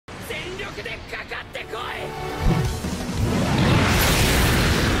What's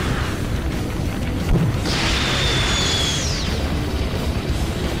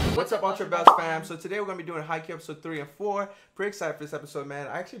up, Ultrabelz fam? So today we're going to be doing Haikyu episode 3 and 4. Pretty excited for this episode, man.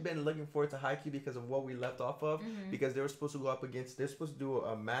 I actually been looking forward to Haikyu because of what we left off of. Because they were supposed to go up against, they're supposed to do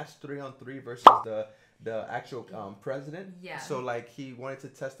a match 3-on-3 versus the actual president. Yeah. So like he wanted to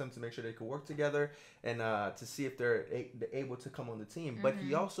test them to make sure they could work together and to see if they're able to come on the team. But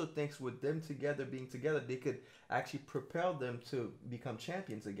he also thinks with them together, being together, they could actually propel them to become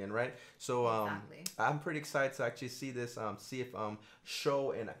champions again, right? So I'm pretty excited to actually see this. See if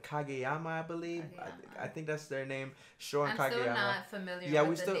Sho and Kageyama, I believe, I think that's their name. Sho and Kageyama. I'm still not familiar. Yeah,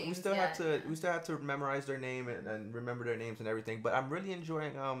 we still have to memorize their name and remember their names and everything. But I'm really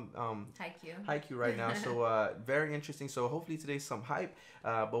enjoying Haikyu right now. So very interesting. So hopefully today's some hype.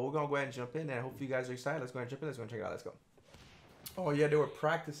 But we're gonna go ahead and jump in, and hopefully you guys are excited. Let's go ahead and jump in. Let's go and check it out. Let's go. Oh yeah, they were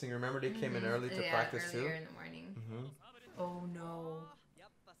practicing. Remember, they came in early to practice too. In the morning. Oh no.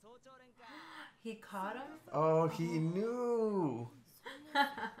 He caught him? Oh, he knew.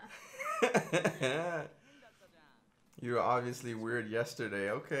 You were obviously weird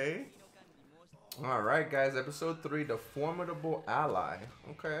yesterday. Okay. All right, guys. Episode 3, the formidable ally.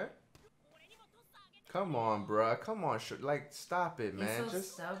 Okay. Come on, bruh. Come on. Like, stop it, man. He's so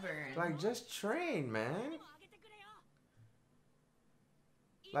stubborn. Like, just train, man.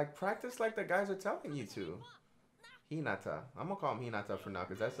 Like, practice like the guys are telling you to. Hinata. I'm gonna call him Hinata for now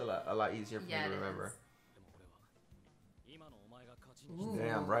because that's a lot easier for me to remember. Ooh.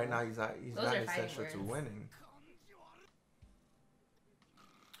 Damn, right now he's not essential to winning.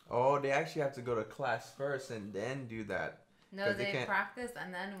 Oh, they actually have to go to class first and then do that. No, they practiced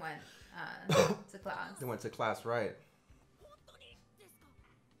and then went to class. They went to class, right?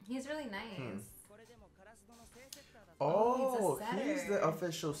 He's really nice. Oh, he's the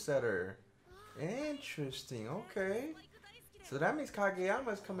official setter. Interesting. Okay. So that means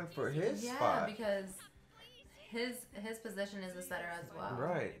Kageyama's coming for his spot. Yeah, because his position is a setter as well.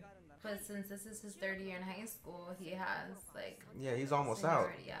 Right. But since this is his 3rd year in high school, he has like... Yeah, he's almost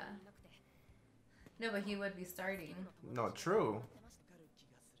out. Yeah. No, but he would be starting. No, true.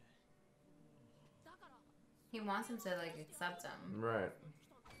 He wants him to like accept him. Right.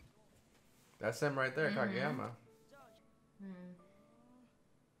 That's him right there, Kageyama.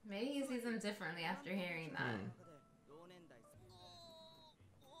 Maybe he sees him differently after hearing that.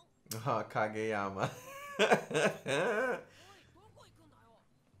 Oh, Kageyama.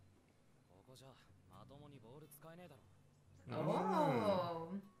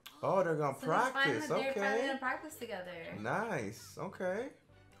 Oh, they're gonna practice. They're finally gonna practice together. Nice. Okay.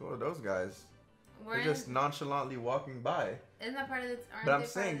 Cool. Those guys. They're just nonchalantly walking by. Isn't that part of the? But I'm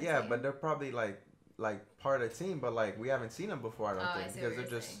saying, yeah, but they're probably like part of the team, but like we haven't seen them before. I don't think because they're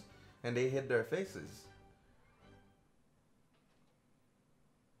just and they hid their faces.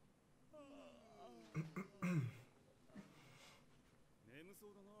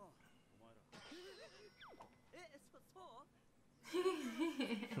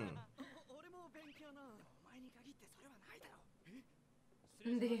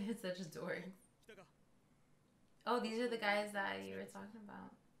 They're such a dork. Oh, these are the guys that you were talking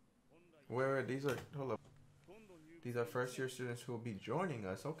about. Where these are? Hold up. These are first-year students who will be joining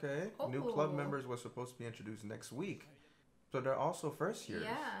us. Okay. Oh. New club members were supposed to be introduced next week, so they're also first years.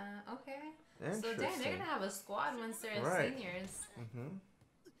 Yeah. Okay. Interesting. So they're gonna have a squad once they're seniors.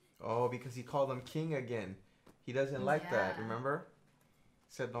 Oh, because he called them king again. He doesn't like that. Remember?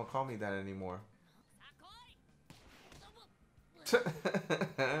 He said, "Don't call me that anymore."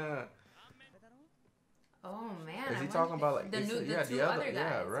 Oh man! Is he talking about like the two other guys?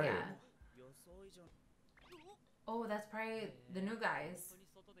 Yeah, right. Yeah. Oh, that's probably the new guys.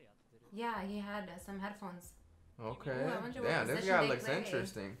 Yeah, he had some headphones. Okay. Ooh, damn, this guy looks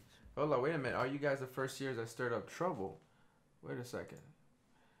interesting. Hold on, wait a minute. Are you guys the first years that stirred up trouble? Wait a second.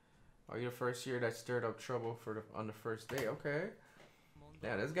 Are you the first year that stirred up trouble on the first day? Okay.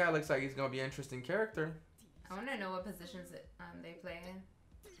 Yeah, this guy looks like he's gonna be an interesting character. I want to know what positions they play in.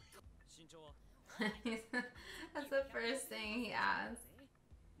 That's the first thing he asked.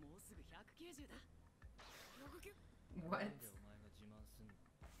 What?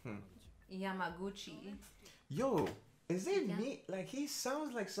 Yamaguchi. Yo, is it me? Like, he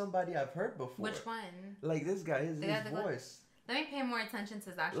sounds like somebody I've heard before. Which one? Like this guy, his voice. Let me pay more attention to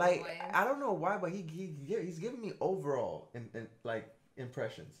his actual voice. I don't know why, but he's giving me overall like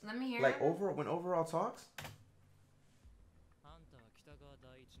impressions. Let me hear. Like when overall talks.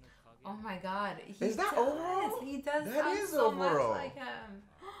 Oh my God! Is that overall? He does. That is so overall. Much like him.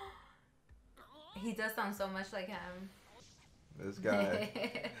 He does sound so much like him. This guy.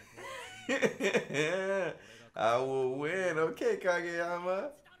 I will win. Okay, Kageyama.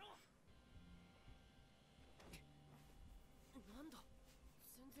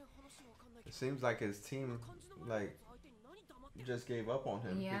 It seems like his team, like, just gave up on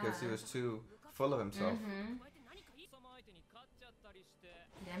him because he was too full of himself.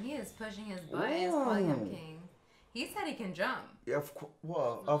 Damn, he is pushing his buttons, calling him king. He said he can jump. Yeah, of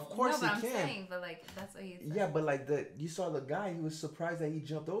course no, but he can. I'm saying, but like that's what he said. Yeah, but like you saw the guy, he was surprised that he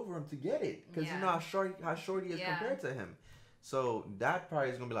jumped over him to get it because you know how short he is compared to him. So that probably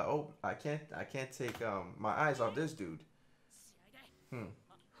is gonna be like, oh, I can't take my eyes off this dude.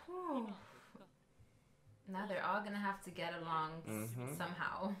 Now they're all gonna have to get along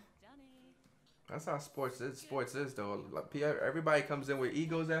somehow. That's how sports is though. Like, everybody comes in with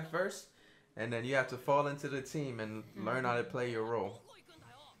egos at first, and then you have to fall into the team and learn how to play your role.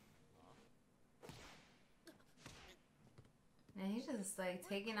 And he's just like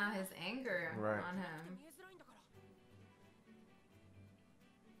taking out his anger on him.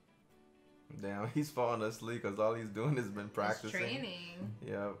 Damn, he's falling asleep because all he's doing has been practicing. He's training.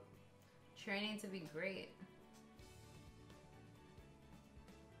 Yep. Training to be great.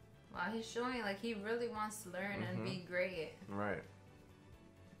 Wow, he's showing like he really wants to learn and be great. Right.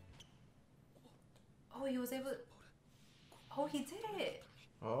 Oh, he was able to... Oh, he did it.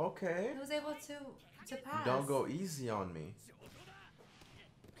 Okay. He was able to pass. Don't go easy on me.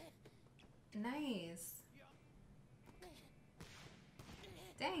 Nice.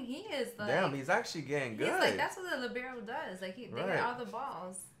 Dang, he is like... Damn, he's actually getting good. He's like, that's what the libero does. Like, they get all the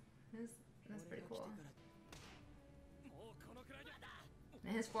balls. That's pretty cool.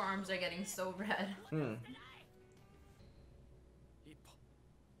 And his forearms are getting so red.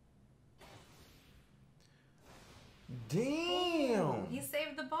 Damn! Ooh, he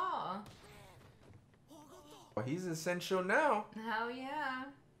saved the ball. Well, he's essential now. Hell yeah.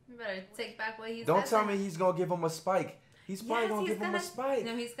 You better take back what he said. Don't tell me he's going to give him a spike. He's probably going to give him a spike.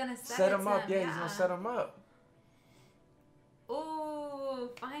 No, he's going to set him up. Yeah, he's going to set him up. Ooh,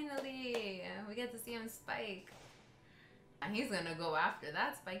 finally. We get to see him spike. And he's going to go after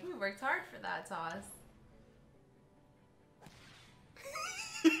that spike. He worked hard for that toss.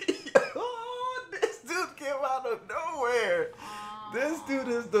 Oh, this dude came out of nowhere. Aww. This dude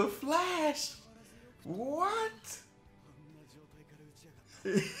is the Flash. What?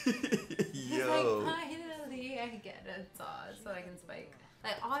 Yo. He's like, finally, I get a toss so I can spike.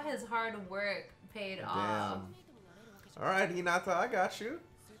 Like, all his hard work paid off. All right, Hinata, I got you.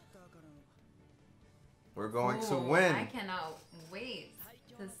 We're going to win. I cannot wait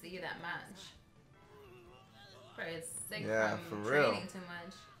to see that match. Probably sick from training too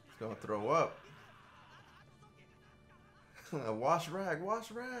much. He's going to throw up. Wash rag,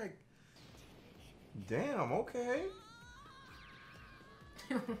 wash rag. Damn, okay.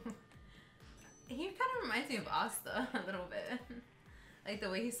 He kind of reminds me of Asta a little bit. Like the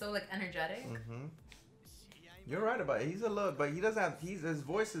way he's so like energetic. You're right about it. He's a little, but he doesn't have. His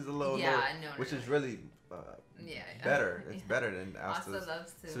voice is a little low, which is really better. It's better than Asta's. Asta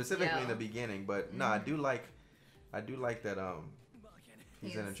loves to specifically in the beginning. But no, I do like that.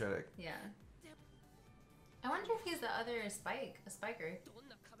 He's energetic. Yeah. I wonder if he's the other spiker.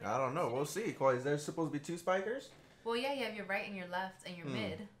 I don't know. We'll see. Is there supposed to be two spikers? Well, yeah, you have your right and your left and your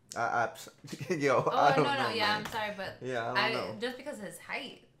mid. I don't know, yeah, I'm sorry, but I don't know. Just because of his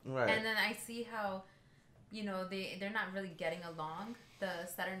height. Right. And then I see how, they're not really getting along. The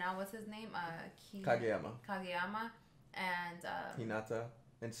setter now, what's his name? Kageyama. And Hinata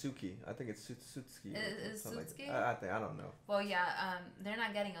and Suki. I think it's Sutsuki. Is Sutsuki? Like I don't know. Well, yeah, they're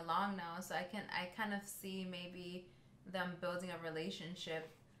not getting along now, so I kind of see maybe them building a relationship.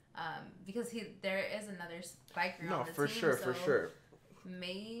 Because there is another spiker on the team. No, for sure.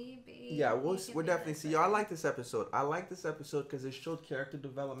 Maybe. Yeah, we'll definitely see. I like this episode. I like this episode because it showed character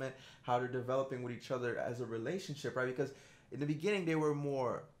development, how they're developing with each other as a relationship, right? Because in the beginning they were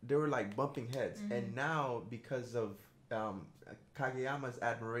like bumping heads, and now because of Kageyama's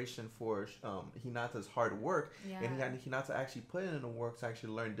admiration for Hinata's hard work, and Hinata actually put in the work to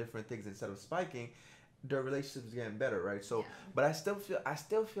actually learn different things instead of spiking, their relationship is getting better, right? So, but I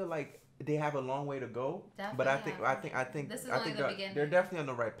still feel like they have a long way to go. Definitely, but I think they're definitely on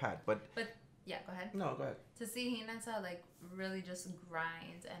the right path. But yeah, go ahead. No, go ahead. To see Hinata like really just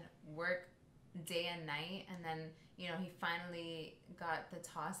grind and work day and night, and then he finally got the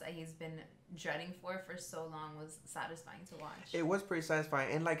toss that he's been dreading for so long was satisfying to watch. It was pretty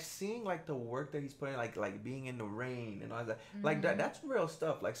satisfying, and like seeing like the work that he's putting, like being in the rain and all that, like that's real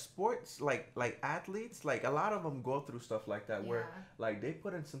stuff. Like sports, like athletes, like a lot of them go through stuff like that where like they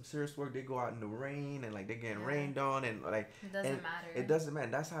put in some serious work. They go out in the rain and like they're getting rained on, and like it doesn't matter. It doesn't matter.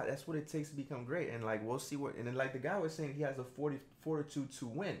 That's what it takes to become great. And like we'll see what. And then like the guy was saying, he has a 42 to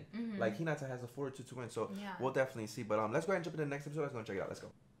win. Like Hinata has a 42 to win. So we'll definitely see. But let's go ahead and jump into the next episode. Let's go and check it out. Let's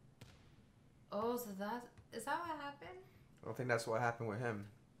go. Oh, so is that what happened? I don't think that's what happened with him.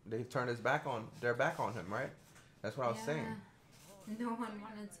 They turned their back on him, right? That's what I was saying. No one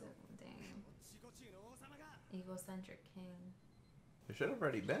wanted to. Dang. Egocentric king. It should have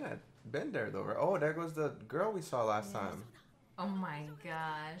already been there though. Right? Oh, there goes the girl we saw last time. Oh my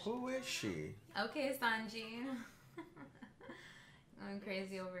gosh. Who is she? Okay, Sanji. Going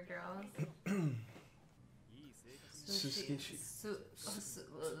crazy over girls. Sutsuki.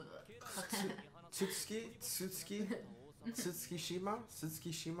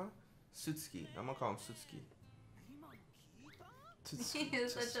 I'm gonna call him Sutsuki. He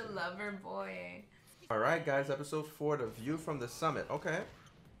is such a lover boy. Alright guys, episode 4, The View from the Summit. Okay.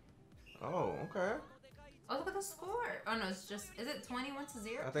 Oh, okay. Oh, look at the score. Oh no, it's just, is it 21 to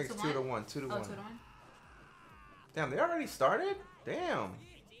 0? I think it's 2 to 1. 2 to 1. 2 to 1. Damn, they already started? Damn.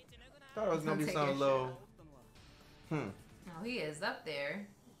 Thought it was gonna be some low. Oh, he is up there.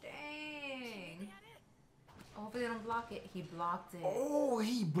 Dang. Oh, hopefully they don't block it. He blocked it. Oh,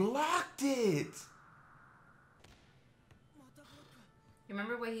 he blocked it. You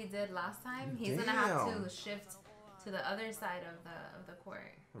remember what he did last time? He's gonna have to shift to the other side of the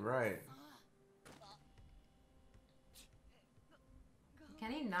court. Right.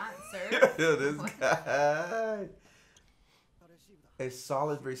 Can he not serve? This guy. A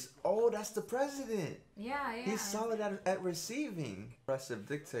solid oh, that's the president. Yeah. He's solid at receiving. Impressive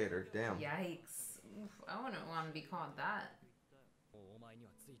dictator. Damn. Yikes. Oof, I wouldn't want to be called that.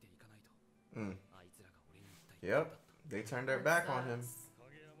 Yep. They turned their back on him.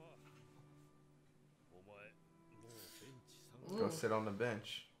 Go sit on the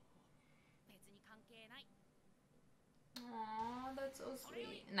bench. Aw, that's so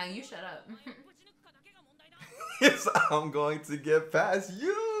sweet. Now you shut up. Yes, I'm going to get past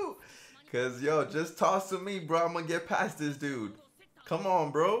you. Cause yo, just toss to me, bro. I'm gonna get past this dude. Come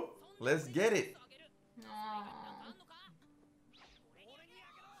on, bro. Let's get it.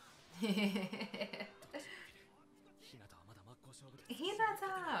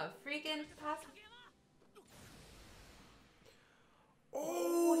 Hinata, freaking pass.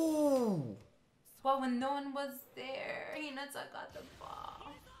 Oh. Well, when no one was there, Hinata got the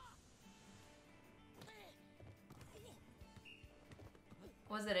ball.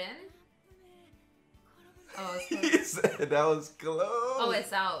 Was it in? Oh, it's he said that was close. Oh,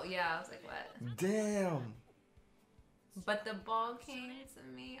 it's out. Yeah, I was like, what? Damn. But the ball came to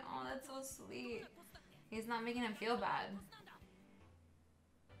me. Oh, that's so sweet. He's not making him feel bad.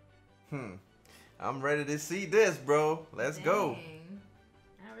 I'm ready to see this, bro. Let's go.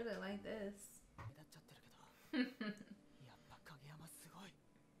 I really like this.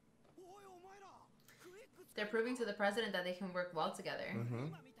 They're proving to the president that they can work well together.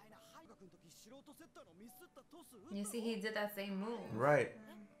 You see, he did that same move. Right.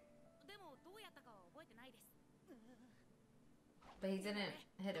 But he didn't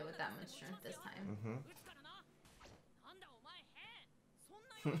hit it with that much strength this time.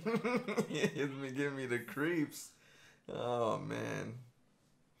 He's giving me the creeps. Oh, man.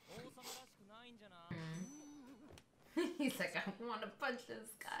 He's like, I want to punch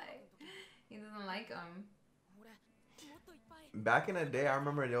this guy. He doesn't like him. Back in the day, I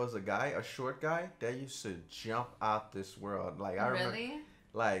remember there was a guy, a short guy, that used to jump out this world. Like I remember,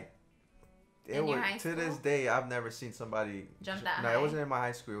 like it was to this day. I've never seen somebody jump that high. No, it wasn't in my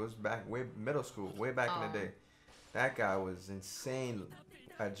high school. It was back way middle school, way back in the day. That guy was insane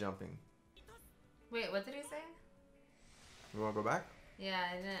at jumping. Wait, what did he say? You want to go back? Yeah,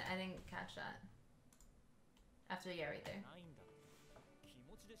 I didn't catch that. After right there.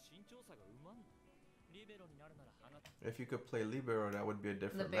 If you could play libero, that would be a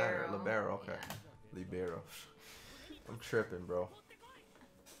different matter. Libero, okay. Yeah. Libero. I'm tripping, bro.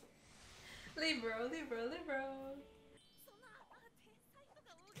 Libero.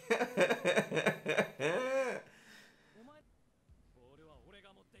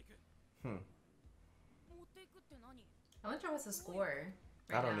 I wonder what's the score.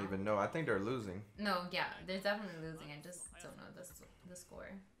 I don't even know. I think they're losing. No, yeah, they're definitely losing. I just don't know the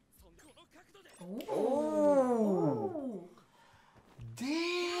score. Oh! Damn!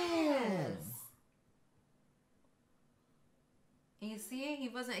 Yes.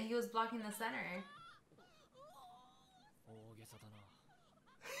 wasn't. He was blocking the center.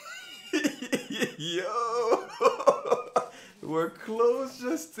 Yo, we're close,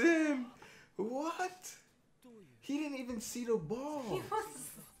 Justin. What? He didn't even see the ball. He was...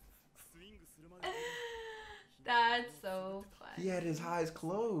 That's so funny. He had his eyes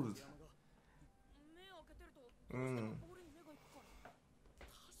closed. Wait,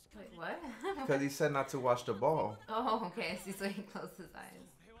 what? Because he said not to watch the ball. Oh, okay. See, so he closed his eyes.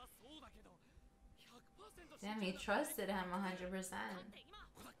 Damn, he trusted him 100%.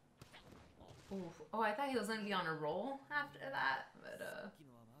 Oof. Oh, I thought he was gonna be on a roll after that, but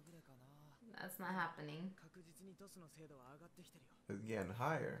that's not happening. It's getting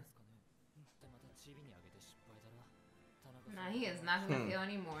higher. Nah, he is not gonna feel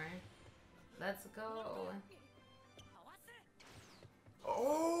anymore. Let's go.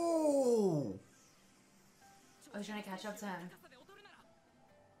 Oh! Oh, he's trying to catch up to him.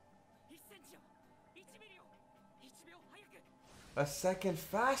 A second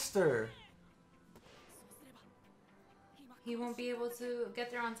faster. He won't be able to get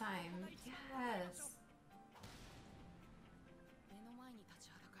there on time. Yes.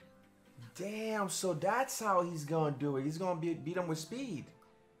 Damn, so that's how he's gonna do it. He's gonna beat him with speed.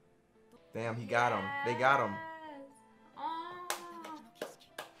 Damn, he got him. They got him. Oh.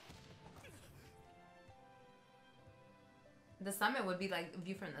 The summit would be like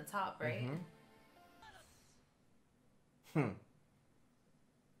view from the top, right? Is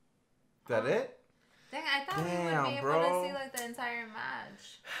that it? Dang, I thought we would be able to see like the entire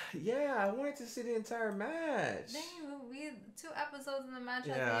match. Yeah, I wanted to see the entire match. Dang, we 2 episodes in the match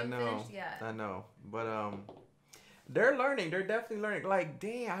I hasn't even know. finished yet. I know, but they're learning. They're definitely learning. Like,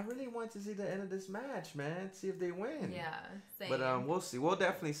 dang, I really want to see the end of this match, man. See if they win. Yeah, same. But we'll see. We'll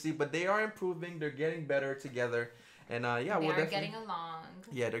definitely see. But they are improving. They're getting better together. And yeah, they we'll are definitely getting along.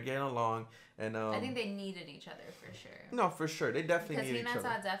 Yeah, they're getting along. And I think they needed each other for sure. No, for sure. They definitely need each other.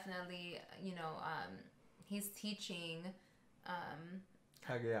 Because Hinata definitely, you know, he's teaching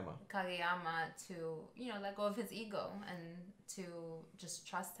Kageyama to, you know, let go of his ego and to just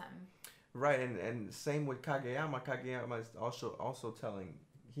trust him. Right, and same with Kageyama. Kageyama is also telling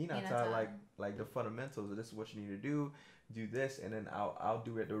Hinata like the fundamentals. This is what you need to do. Do this, and then I'll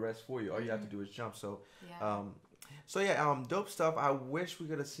do it the rest for you. All you have to do is jump. So dope stuff. I wish we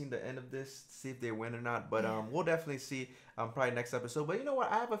could have seen the end of this, see if they win or not. But we'll definitely see probably next episode. But you know what?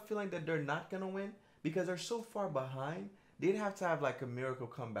 I have a feeling that they're not gonna win because they're so far behind. They'd have to have like a miracle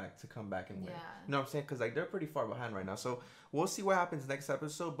comeback to come back and win. Yeah. You know what I'm saying? Because like they're pretty far behind right now. So we'll see what happens next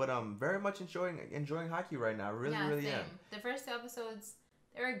episode. But very much enjoying Haikyu right now. Really am. The first 2 episodes,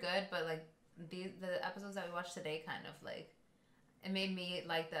 they were good, but like the episodes that we watched today kind of like it made me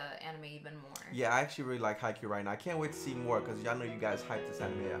like the anime even more. Yeah, I actually really like Haikyu right now. I can't wait to see more because y'all know you guys hyped this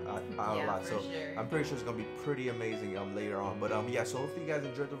anime out a lot. So sure. I'm pretty sure it's gonna be pretty amazing later on. But yeah, so hopefully you guys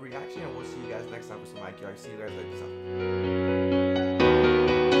enjoyed the reaction and we'll see you guys next time with some Haikyu. I'll see you guys later.